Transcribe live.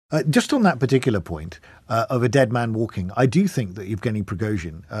Just on that particular point of a dead man walking, I do think that Yevgeny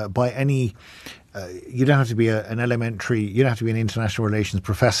Prighozin, you don't have to be you don't have to be an international relations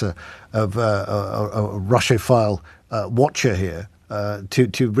professor of a Russophile watcher here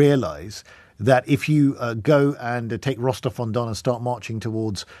to realise that if you go and take Rostov-on-Don and start marching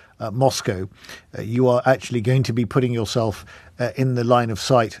towards Moscow, you are actually going to be putting yourself in the line of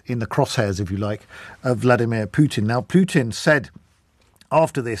sight, in the crosshairs, if you like, of Vladimir Putin. Now, Putin said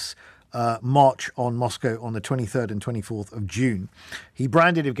after this march on Moscow on the 23rd and 24th of June, he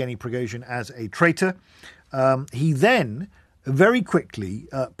branded Yevgeny Prighozin as a traitor. He then very quickly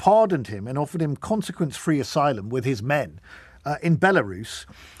pardoned him and offered him consequence-free asylum with his men in Belarus.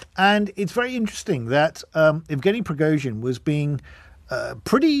 And it's very interesting that Yevgeny Prighozin was being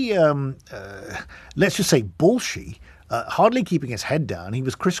pretty, let's just say, bullshy, hardly keeping his head down. He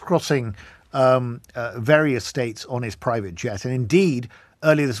was crisscrossing various states on his private jet. And indeed,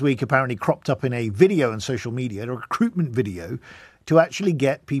 earlier this week, apparently cropped up in a video on social media, a recruitment video, to actually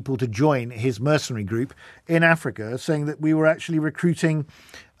get people to join his mercenary group in Africa, saying that we were actually recruiting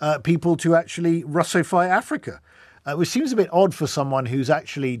people to actually Russify Africa, which seems a bit odd for someone who's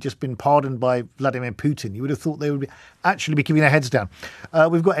actually just been pardoned by Vladimir Putin. You would have thought they would actually be keeping their heads down.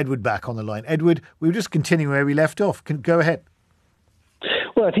 We've got Edward back on the line. Edward, we were just continuing where we left off. Go ahead.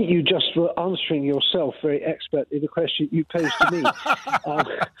 Well, I think you just were answering yourself very expertly the question you posed to me.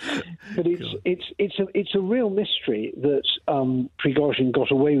 But it's a real mystery that Prigozhin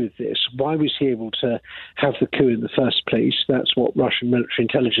got away with this. Why was he able to have the coup in the first place? That's what Russian military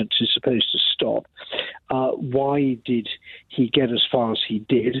intelligence is supposed to stop. Why did he get as far as he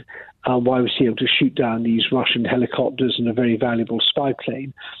did? Why was he able to shoot down these Russian helicopters and a very valuable spy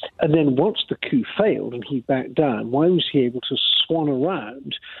plane? And then once the coup failed and he backed down, why was he able to swan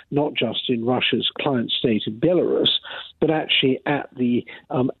around, not just in Russia's client state of Belarus, but actually at the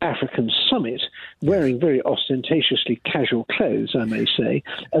African summit, wearing very ostentatiously casual clothes, I may say,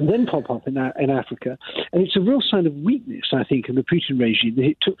 and then pop up in Africa? And it's a real sign of weakness, I think, in the Putin regime that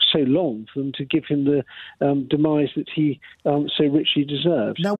it took so long for them to give him the demise that he so richly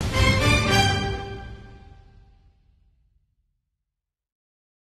deserved. Now